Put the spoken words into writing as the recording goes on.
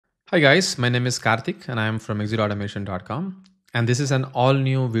Hi guys, my name is Karthik and I am from executeautomation.com, and this is an all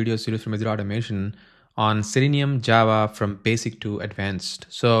new video series from Execute Automation on Selenium Java from basic to advanced.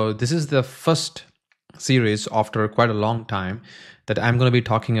 So this is the first series after quite a long time that I'm going to be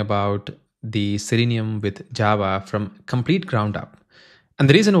talking about the Selenium with Java from complete ground up. And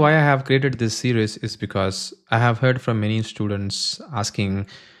the reason why I have created this series is because I have heard from many students asking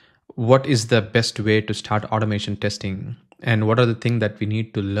what is the best way to start automation testing and what are the things that we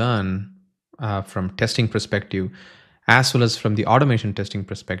need to learn from testing perspective as well as from the automation testing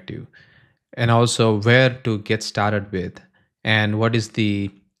perspective, and also where to get started with and what is the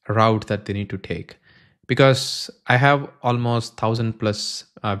route that they need to take. Because I have almost 1,000 plus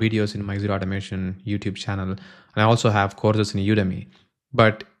videos in my Execute Automation YouTube channel, and I also have courses in Udemy.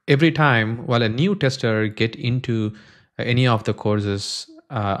 But every time while a new tester get into any of the courses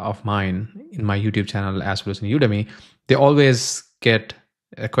of mine in my YouTube channel as well as in Udemy, they always get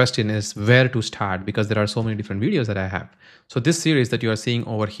a question is where to start, because there are so many different videos that I have. So this series that you are seeing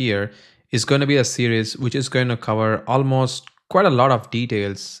over here is going to be a series which is going to cover almost quite a lot of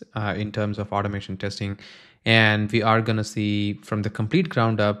details in terms of automation testing. And we are going to see from the complete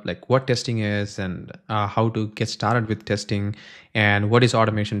ground up, like what testing is and how to get started with testing and what is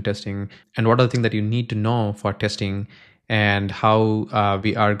automation testing and what are the things that you need to know for testing and how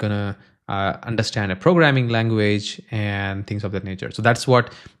we are going to understand a programming language and things of that nature. So that's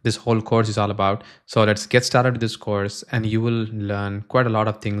what this whole course is all about. So let's get started with this course, and you will learn quite a lot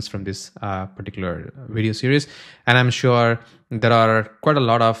of things from this particular video series. And I'm sure there are quite a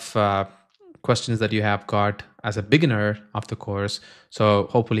lot of questions that you have got as a beginner of the course. So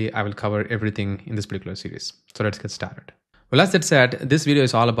hopefully I will cover everything in this particular series. So let's get started. Well, as that said, this video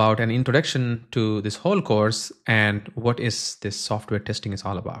is all about an introduction to this whole course and what is this software testing is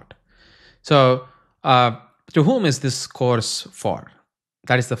all about. So to whom is this course for?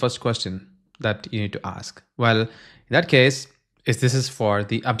 That is the first question that you need to ask. Well, in that case, this is for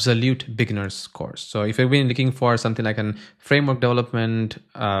the absolute beginners course. So if you've been looking for something like a framework development,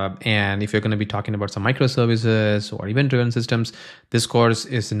 and if you're going to be talking about some microservices or event-driven systems, this course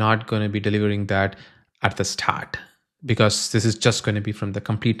is not going to be delivering that at the start, because this is just going to be from the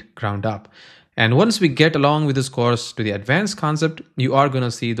complete ground up. And once we get along with this course to the advanced concept, you are going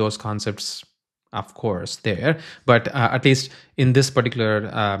to see those concepts, of course, there. But at least in this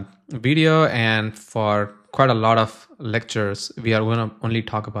particular video and for quite a lot of lectures, we are going to only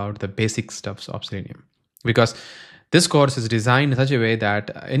talk about the basic stuffs of Selenium, because this course is designed in such a way that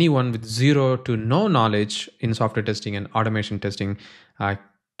anyone with zero to no knowledge in software testing and automation testing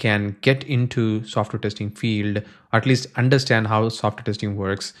can get into software testing field, or at least understand how software testing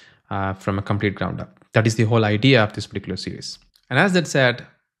works from a complete ground up. That is the whole idea of this particular series. And as that said,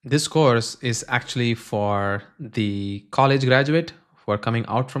 this course is actually for the college graduate who are coming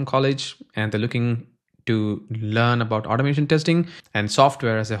out from college and they're looking to learn about automation testing and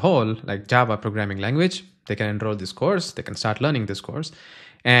software as a whole, like Java programming language. They can enroll this course, they can start learning this course.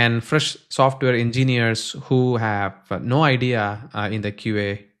 And fresh software engineers who have no idea in the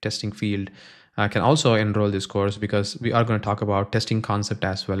QA testing field can also enroll this course, because we are going to talk about testing concept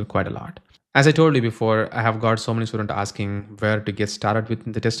as well quite a lot. As I told you before, I have got so many students asking where to get started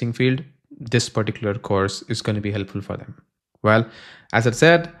with the testing field. This particular course is going to be helpful for them. Well, as I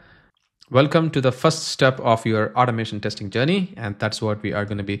said, welcome to the first step of your automation testing journey, and that's what we are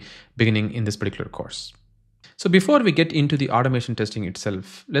going to be beginning in this particular course. So before we get into the automation testing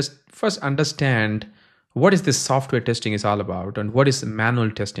itself, let's first understand what is this software testing is all about, and what is manual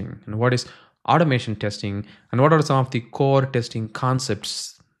testing, and what is automation testing, and what are some of the core testing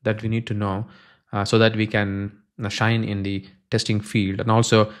concepts that we need to know so that we can shine in the testing field and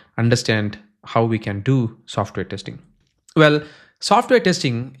also understand how we can do software testing. Well, software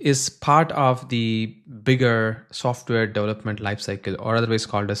testing is part of the bigger software development lifecycle, or otherwise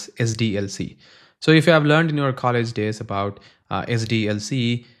called as SDLC. So if you have learned in your college days about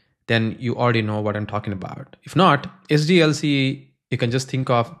SDLC, then you already know what I'm talking about. If not, SDLC, you can just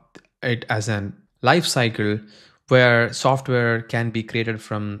think of it as an life cycle where software can be created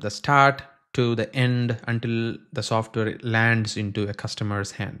from the start to the end until the software lands into a customer's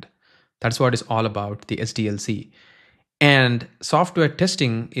hand. That's what it's all about, the SDLC. And software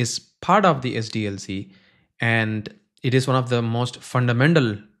testing is part of the SDLC, and it is one of the most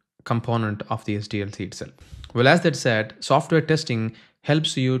fundamental component of the SDLC itself. Well, as that said, software testing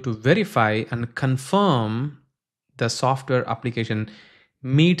helps you to verify and confirm the software application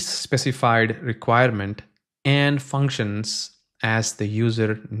meets specified requirement and functions as the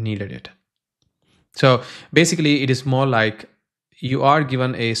user needed it. So basically, it is more like you are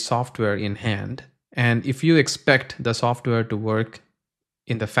given a software in hand, and if you expect the software to work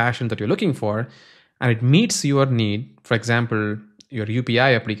in the fashion that you're looking for, and it meets your need, for example, your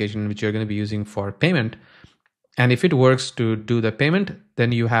UPI application, which you're going to be using for payment, and if it works to do the payment,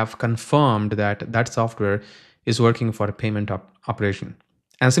 then you have confirmed that that software is working for a payment operation.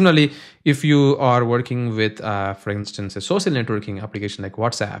 And similarly, if you are working with, for instance, a social networking application like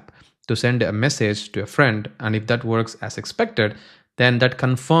WhatsApp to send a message to a friend, and if that works as expected, then that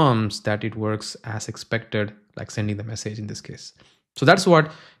confirms that it works as expected, like sending the message in this case. So that's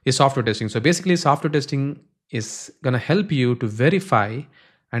what is software testing. So basically, software testing is going to help you to verify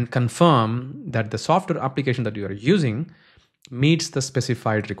and confirm that the software application that you are using meets the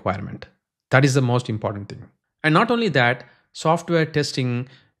specified requirement. That is the most important thing. And not only that, software testing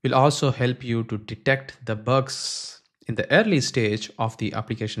will also help you to detect the bugs in the early stage of the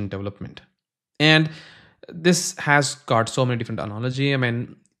application development. And this has got so many different analogy. I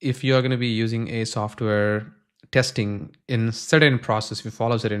mean, if you're going to be using a software testing in certain process, if you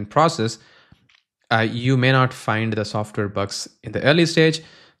follow certain process, you may not find the software bugs in the early stage.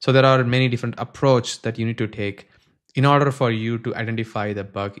 So there are many different approaches that you need to take in order for you to identify the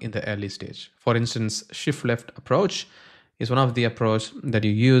bug in the early stage. For instance, shift left approach is one of the approach that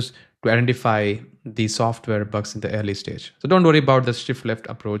you use to identify the software bugs in the early stage. So don't worry about the shift left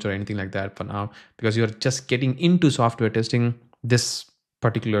approach or anything like that for now, because you're just getting into software testing. This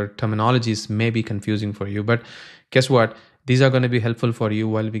particular terminologies may be confusing for you, but guess what? These are going to be helpful for you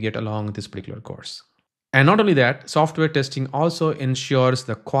while we get along this particular course. And not only that, software testing also ensures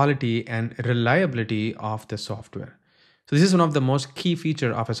the quality and reliability of the software. So this is one of the most key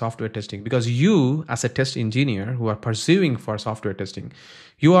feature of a software testing, because you as a test engineer who are pursuing for software testing,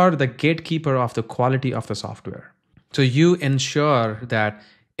 you are the gatekeeper of the quality of the software. So you ensure that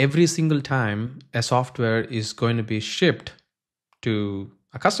every single time a software is going to be shipped to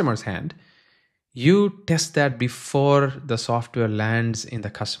a customer's hand, you test that before the software lands in the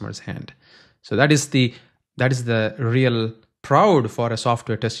customer's hand. So that is the real proud for a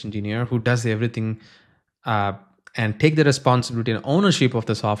software test engineer who does everything and take the responsibility and ownership of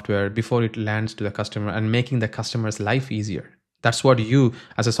the software before it lands to the customer and making the customer's life easier. That's what you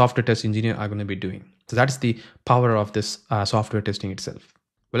as a software test engineer are going to be doing. So that's the power of this software testing itself.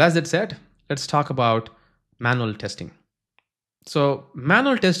 Well, as that said, let's talk about manual testing. So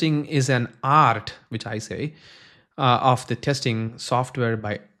manual testing is an art, which I say, of the testing software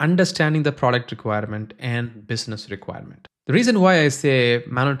by understanding the product requirement and business requirement. The reason why I say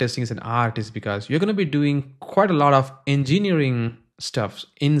manual testing is an art is because you're going to be doing quite a lot of engineering stuff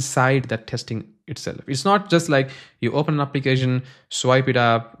inside that testing itself. It's not just like you open an application, swipe it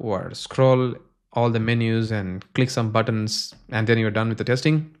up, or scroll all the menus and click some buttons, and then you're done with the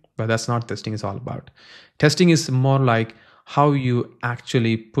testing. But that's not what testing is all about. Testing is more like how you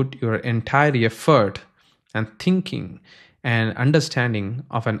actually put your entire effort and thinking and understanding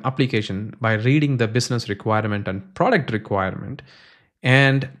of an application by reading the business requirement and product requirement,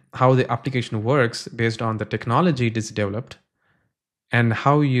 and how the application works based on the technology it is developed, and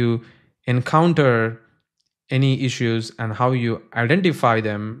how you encounter any issues and how you identify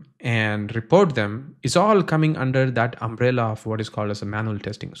them and report them is all coming under that umbrella of what is called as a manual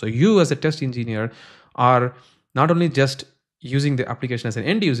testing. So you as a test engineer are not only just using the application as an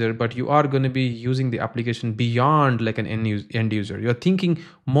end user, but you are going to be using the application beyond like an end user. You're thinking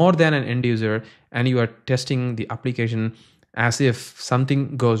more than an end user, and you are testing the application as if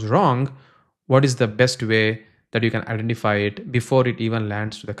something goes wrong, what is the best way that you can identify it before it even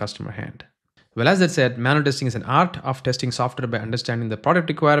lands to the customer hand. Well, as I said, manual testing is an art of testing software by understanding the product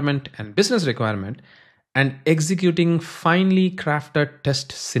requirement and business requirement and executing finely crafted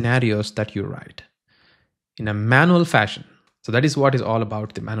test scenarios that you write in a manual fashion. So that is what is all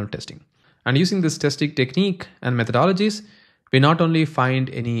about the manual testing. And using this testing technique and methodologies, we not only find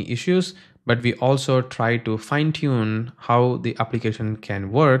any issues, but we also try to fine tune how the application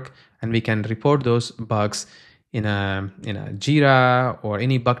can work, and we can report those bugs in a Jira or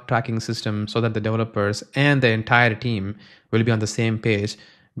any bug tracking system, so that the developers and the entire team will be on the same page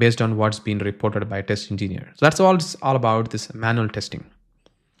based on what's been reported by a test engineer. So that's all about this manual testing.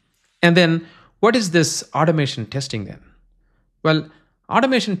 And then what is this automation testing then? Well,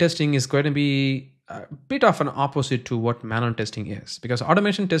 automation testing is going to be a bit of an opposite to what manual testing is, because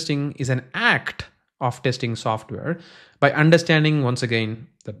automation testing is an act of testing software by understanding, once again,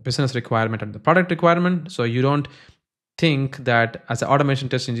 the business requirement and the product requirement. So you don't think that as an automation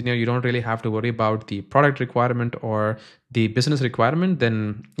test engineer, you don't really have to worry about the product requirement or the business requirement.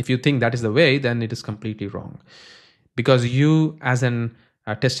 Then if you think that is the way, then it is completely wrong. Because you as an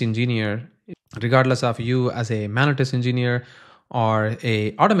test engineer, regardless of you as a manual test engineer or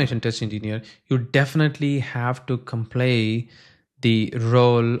a automation test engineer, you definitely have to comply the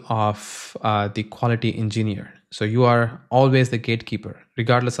role of the quality engineer. So you are always the gatekeeper,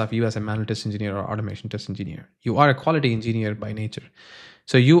 regardless of you as a manual test engineer or automation test engineer. You are a quality engineer by nature.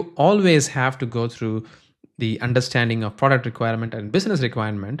 So you always have to go through the understanding of product requirement and business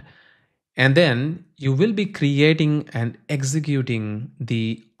requirement, and then you will be creating and executing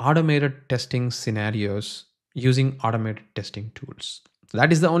the automated testing scenarios using automated testing tools. So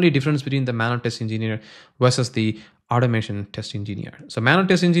that is the only difference between the manual test engineer versus the automation test engineer. So manual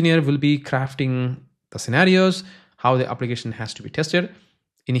test engineer will be crafting the scenarios, how the application has to be tested.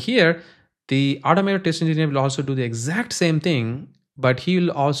 In here, the automated test engineer will also do the exact same thing, but he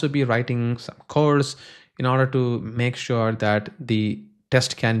will also be writing some codes in order to make sure that the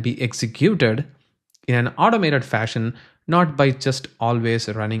test can be executed in an automated fashion, not by just always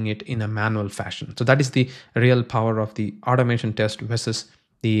running it in a manual fashion. So that is the real power of the automation test versus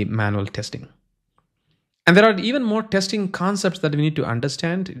the manual testing. And there are even more testing concepts that we need to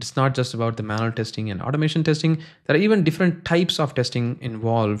understand. It's not just about the manual testing and automation testing. There are even different types of testing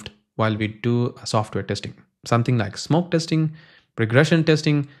involved while we do software testing. Something like smoke testing, regression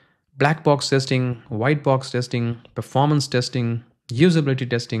testing, black box testing, white box testing, performance testing, usability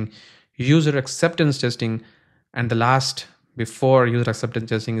testing, user acceptance testing, and the last before user acceptance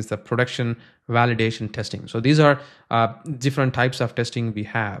testing is the production validation testing. So these are different types of testing we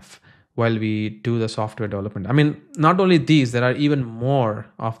have while we do the software development. I mean, not only these, there are even more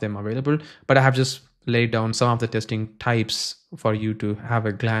of them available, but I have just laid down some of the testing types for you to have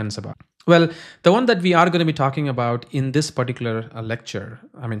a glance about. Well, the one that we are going to be talking about in this particular lecture,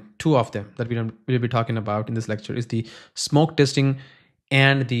 I mean, two of them that we'll be talking about in this lecture is the smoke testing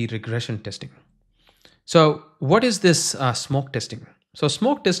and the regression testing. So what is this smoke testing? So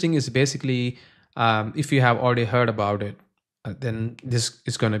smoke testing is basically, if you have already heard about it, then this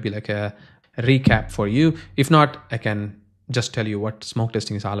is going to be like a recap for you. If not, I can just tell you what smoke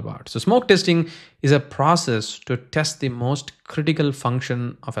testing is all about. So smoke testing is a process to test the most critical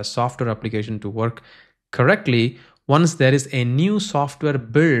function of a software application to work correctly once there is a new software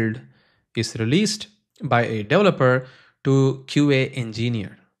build is released by a developer to QA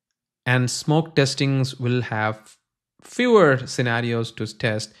engineer. And smoke testings will have fewer scenarios to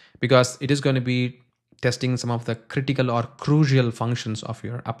test because it is going to be testing some of the critical or crucial functions of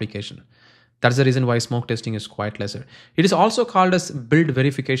your application. That's the reason why smoke testing is quite lesser. It is also called as build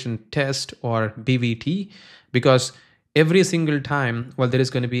verification test or BVT because every single time, well, there is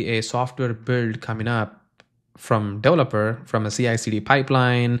going to be a software build coming up from developer, from a CI/CD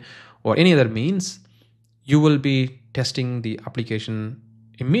pipeline or any other means, you will be testing the application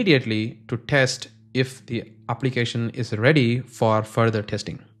immediately to test if the application is ready for further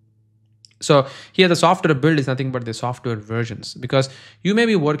testing. So here the software build is nothing but the software versions, because you may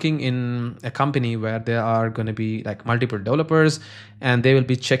be working in a company where there are going to be like multiple developers and they will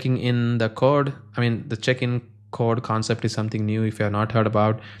be checking in the code. I mean, the check-in code concept is something new if you have not heard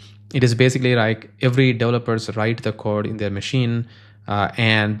about. It is basically like every developers write the code in their machine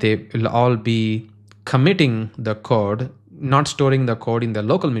and they will all be committing the code, not storing the code in the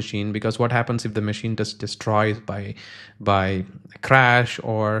local machine, because what happens if the machine just destroys by a crash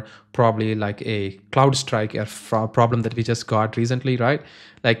or probably like a cloud strike, a problem that we just got recently, right?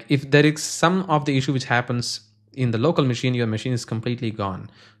 Like if there is some of the issue which happens in the local machine, your machine is completely gone.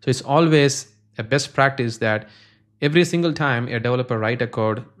 So it's always a best practice that every single time a developer write a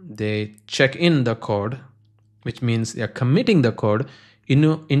code, they check in the code, which means they're committing the code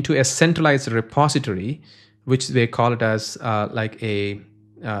into a centralized repository, which they call it as like a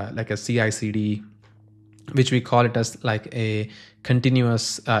CI/CD, which we call it as like a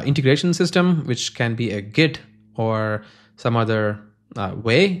continuous integration system, which can be a Git or some other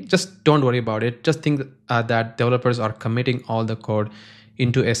way. Just don't worry about it. Just think that developers are committing all the code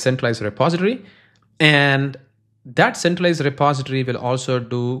into a centralized repository, and that centralized repository will also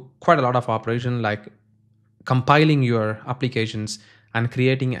do quite a lot of operation like compiling your applications and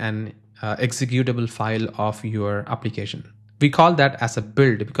creating an executable file of your application. We call that as a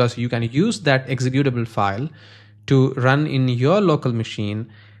build because you can use that executable file to run in your local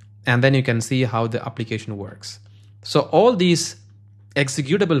machine, and then you can see how the application works. So all these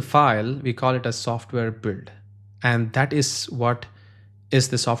executable file, we call it a software build, and that is what is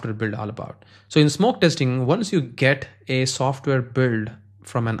the software build all about. So in smoke testing, once you get a software build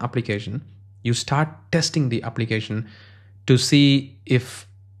from an application, you start testing the application to see if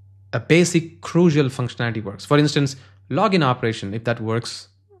a basic crucial functionality works. For instance, login operation, if that works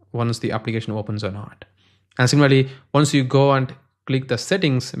once the application opens or not. And similarly, once you go and click the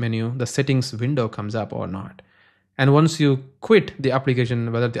settings menu, the settings window comes up or not. And once you quit the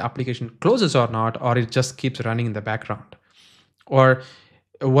application, whether the application closes or not, or it just keeps running in the background. Or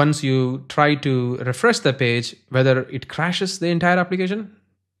once you try to refresh the page, whether it crashes the entire application,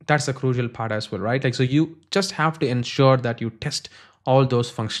 that's a crucial part as well, right? Like, so you just have to ensure that you test all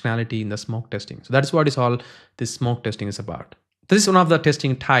those functionality in the smoke testing. So that's what is all this smoke testing is about. This is one of the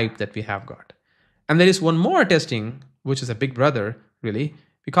testing type that we have got. And there is one more testing, which is a big brother, really.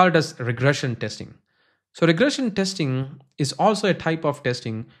 We call it as regression testing. So regression testing is also a type of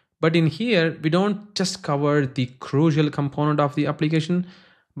testing, but in here, we don't just cover the crucial component of the application,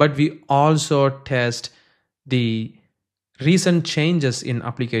 but we also test the recent changes in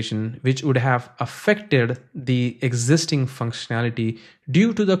application which would have affected the existing functionality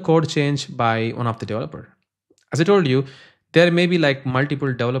due to the code change by one of the developer. As I told you, there may be like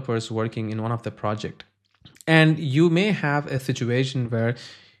multiple developers working in one of the project, and you may have a situation where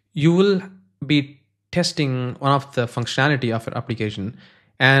you will be testing one of the functionality of your application,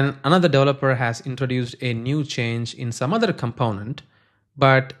 and another developer has introduced a new change in some other component,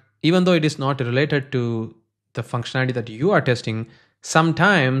 but even though it is not related to the functionality that you are testing,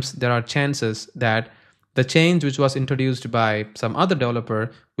 sometimes there are chances that the change which was introduced by some other developer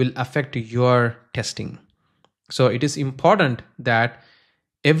will affect your testing. So it is important that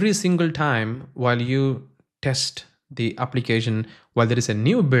every single time while you test the application, while there is a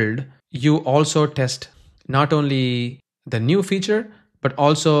new build, you also test not only the new feature, but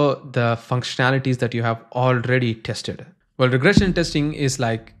also the functionalities that you have already tested. Well, regression testing is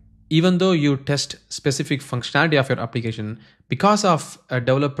like, even though you test specific functionality of your application, because of a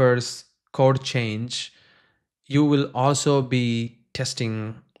developer's code change, you will also be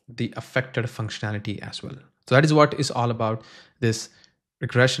testing the affected functionality as well. So that is what is all about this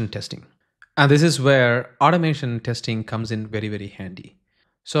regression testing. And this is where automation testing comes in very, very handy.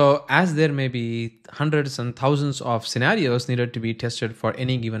 So as there may be hundreds and thousands of scenarios needed to be tested for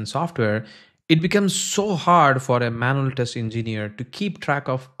any given software, it becomes so hard for a manual test engineer to keep track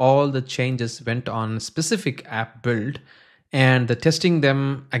of all the changes went on specific app build, and the testing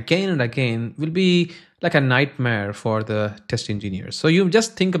them again and again will be like a nightmare for the test engineers. So you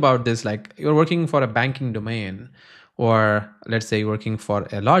just think about this, like you're working for a banking domain, or let's say working for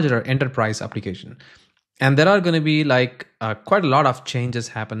a larger enterprise application, and there are going to be like quite a lot of changes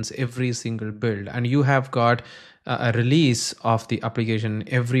happens every single build, and you have got a release of the application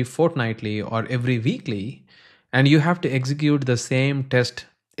every fortnightly or every weekly, and you have to execute the same test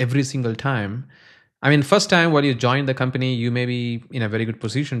every single time. I mean, first time while you join the company, you may be in a very good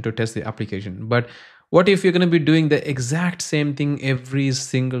position to test the application, but what if you're going to be doing the exact same thing every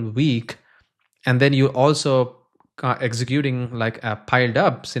single week, and then you also executing like a piled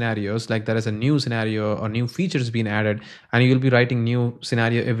up scenarios, like there is a new scenario or new features being added, and you'll be writing new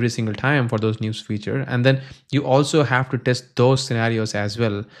scenario every single time for those new feature, and then you also have to test those scenarios as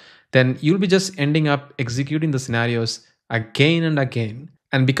well, then you'll be just ending up executing the scenarios again and again.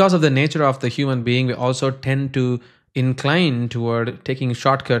 And because of the nature of the human being, we also tend to incline toward taking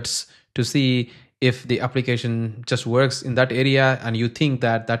shortcuts to see if the application just works in that area, and you think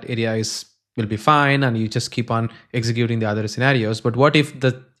that that area will be fine, and you just keep on executing the other scenarios. But what if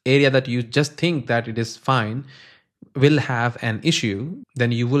the area that you just think that it is fine will have an issue?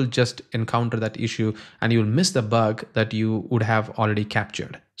 Then you will just encounter that issue and you will miss the bug that you would have already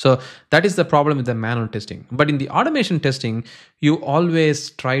captured. So that is the problem with the manual testing. But in the automation testing, you always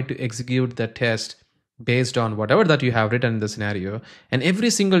try to execute the test based on whatever that you have written in the scenario, and every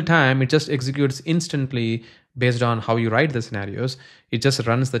single time it just executes instantly based on how you write the scenarios. It just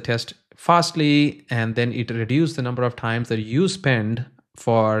runs the test fastly, and then it reduces the number of times that you spend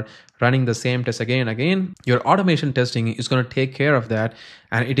for running the same test again and again. Your automation testing is going to take care of that,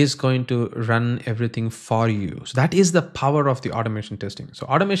 and it is going to run everything for you. So that is the power of the automation testing. So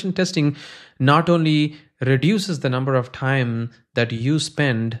automation testing not only reduces the number of time that you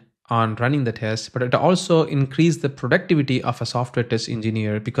spend on running the test, but it also increases the productivity of a software test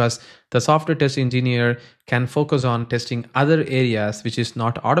engineer, because the software test engineer can focus on testing other areas which is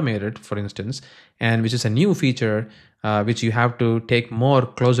not automated, for instance, and which is a new feature which you have to take more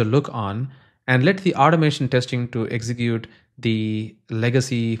closer look on, and let the automation testing to execute the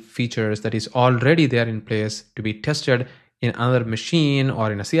legacy features that is already there in place to be tested in another machine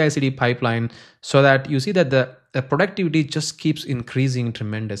or in a CI/CD pipeline, so that you see that the productivity just keeps increasing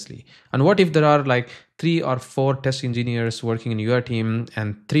tremendously. And what if there are like 3 or 4 test engineers working in your team,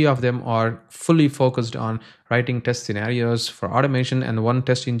 and 3 of them are fully focused on writing test scenarios for automation, and 1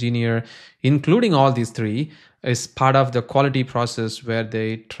 test engineer, including all these 3, is part of the quality process where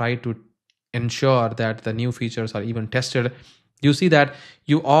they try to ensure that the new features are even tested. You see that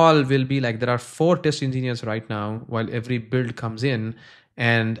you all will be like, there are 4 test engineers right now while every build comes in,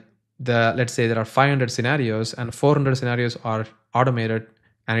 and let's say there are 500 scenarios and 400 scenarios are automated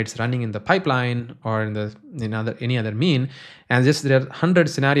and it's running in the pipeline or in the any other mean, and just there are 100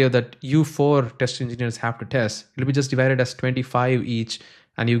 scenario that you four test engineers have to test, it'll be just divided as 25 each,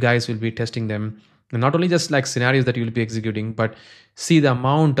 and you guys will be testing them. And not only just like scenarios that you'll be executing, but see the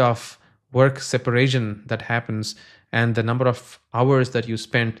amount of work separation that happens, and the number of hours that you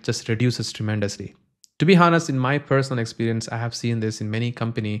spend just reduces tremendously. To be honest, in my personal experience, I have seen this in many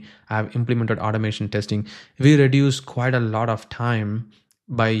company. I have implemented automation testing. We reduce quite a lot of time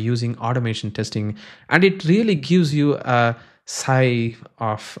by using automation testing, and it really gives you a sigh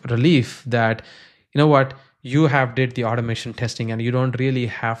of relief that, you know what, you have did the automation testing and you don't really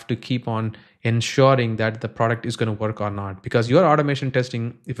have to keep on ensuring that the product is going to work or not, because your automation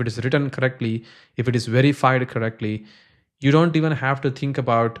testing, if it is written correctly, if it is verified correctly, you don't even have to think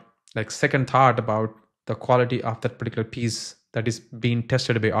about like second thought about the quality of that particular piece that is being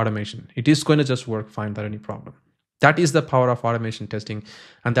tested by automation. It is going to just work fine without any problem. That is the power of automation testing,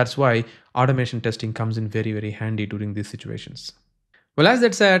 and that's why automation testing comes in very, very handy during these situations. Well, as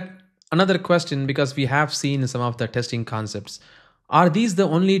that said, another question, because we have seen some of the testing concepts. Are these the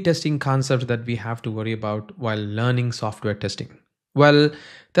only testing concepts that we have to worry about while learning software testing? Well,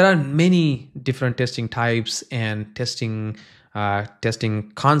 there are many different testing types and testing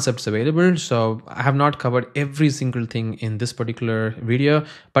concepts available. So I have not covered every single thing in this particular video,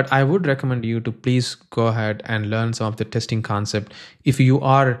 but I would recommend you to please go ahead and learn some of the testing concept if you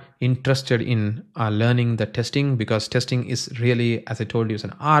are interested in learning the testing, because testing is really, as I told you, is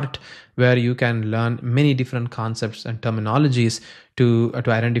an art where you can learn many different concepts and terminologies to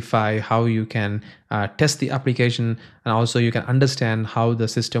identify how you can test the application, and also you can understand how the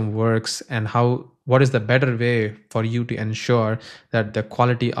system works and what is the better way for you to ensure that the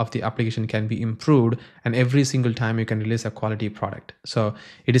quality of the application can be improved, and every single time you can release a quality product. So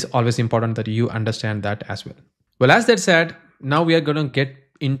it is always important that you understand that as well. Well, as that said, now we are going to get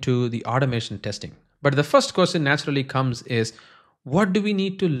into the automation testing. But the first question naturally comes is, what do we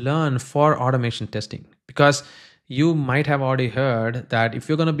need to learn for automation testing? Because you might have already heard that if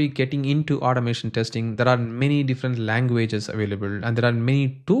you're going to be getting into automation testing, there are many different languages available and there are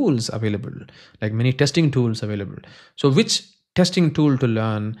many tools available, like many testing tools available. So which testing tool to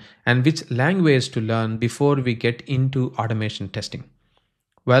learn and which language to learn before we get into automation testing?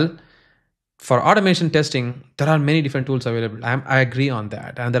 Well, for automation testing, there are many different tools available. I agree on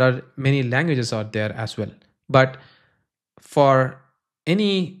that. And there are many languages out there as well. But for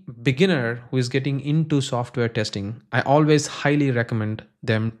any beginner who is getting into software testing, I always highly recommend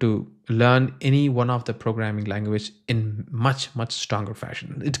them to learn any one of the programming language in much, much stronger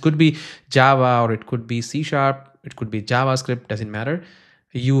fashion. It could be Java or it could be C#, it could be JavaScript, doesn't matter.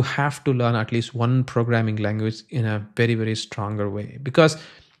 You have to learn at least one programming language in a very, very stronger way. Because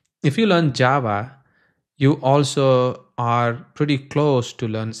if you learn Java, you also are pretty close to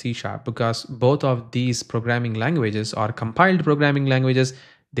learn C#, because both of these programming languages are compiled programming languages.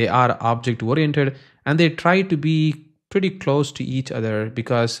 They are object oriented and they try to be pretty close to each other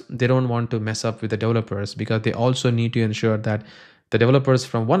because they don't want to mess up with the developers, because they also need to ensure that the developers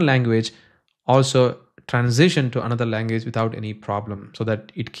from one language also transition to another language without any problem, so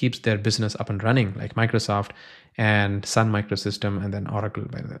that it keeps their business up and running, like Microsoft and Sun Microsystem and then Oracle,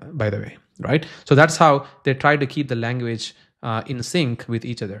 by the way, right? So that's how they try to keep the language in sync with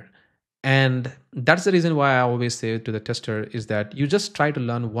each other. And that's the reason why I always say to the tester is that you just try to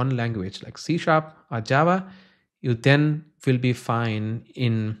learn one language like C# or Java. You then will be fine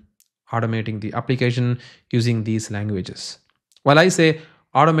in automating the application using these languages. While I say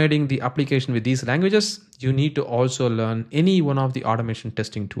automating the application with these languages, you need to also learn any one of the automation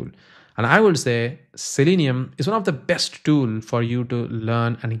testing tool. And I would say Selenium is one of the best tool for you to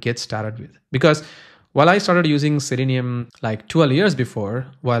learn and get started with. Because while I started using Selenium like 12 years before,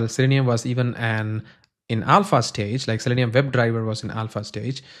 while Selenium was even in alpha stage, like Selenium WebDriver was in alpha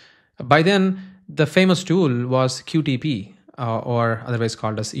stage, by then the famous tool was QTP, or otherwise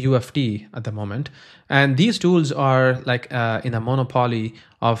called as UFT at the moment. And these tools are like in a monopoly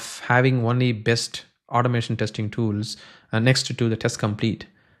of having only best automation testing tools next to the test complete.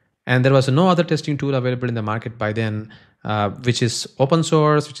 And there was no other testing tool available in the market by then, which is open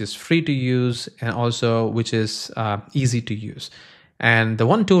source, which is free to use, and also which is easy to use. And the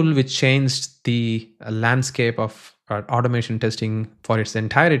one tool which changed the landscape of automation testing for its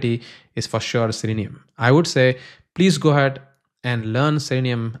entirety is for sure Selenium. I would say, please go ahead and learn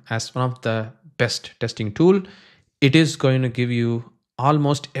Selenium as one of the best testing tool. It is going to give you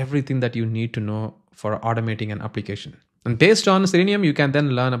almost everything that you need to know for automating an application. And based on Selenium, you can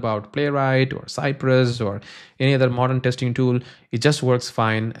then learn about Playwright or Cypress or any other modern testing tool. It just works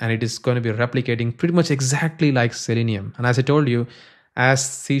fine, and it is going to be replicating pretty much exactly like Selenium. And as I told you, as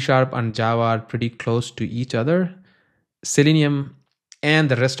C# and Java are pretty close to each other, Selenium and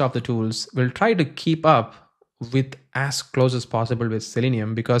the rest of the tools will try to keep up with as close as possible with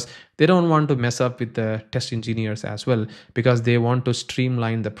Selenium, because they don't want to mess up with the test engineers as well, because they want to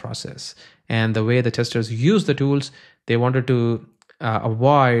streamline the process and the way the testers use the tools. They wanted to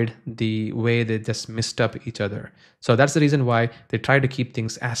avoid the way they just messed up each other. So that's the reason why they try to keep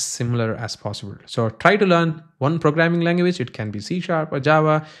things as similar as possible. So try to learn one programming language. It can be C# or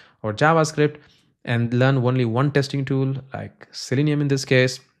Java or JavaScript, and learn only one testing tool like Selenium in this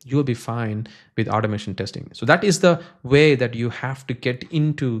case. You will be fine with automation testing. So that is the way that you have to get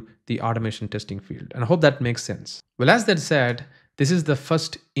into the automation testing field. And I hope that makes sense. Well, as that said, this is the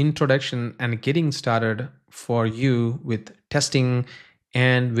first introduction and getting started for you with testing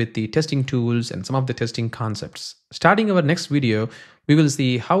and with the testing tools and some of the testing concepts. Starting our next video, we will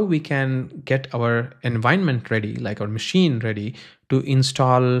see how we can get our environment ready, like our machine ready, to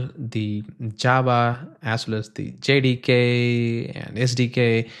install the Java as well as the JDK and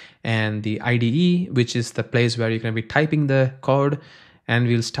SDK and the IDE, which is the place where you're going to be typing the code. And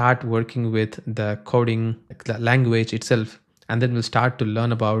we'll start working with the coding, the language itself. And then we'll start to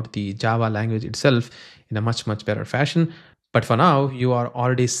learn about the Java language itself in a much, much better fashion. But for now, you are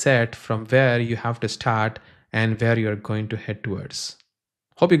already set from where you have to start and where you're going to head towards.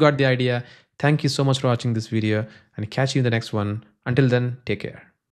 Hope you got the idea. Thank you so much for watching this video, and catch you in the next one. Until then, take care.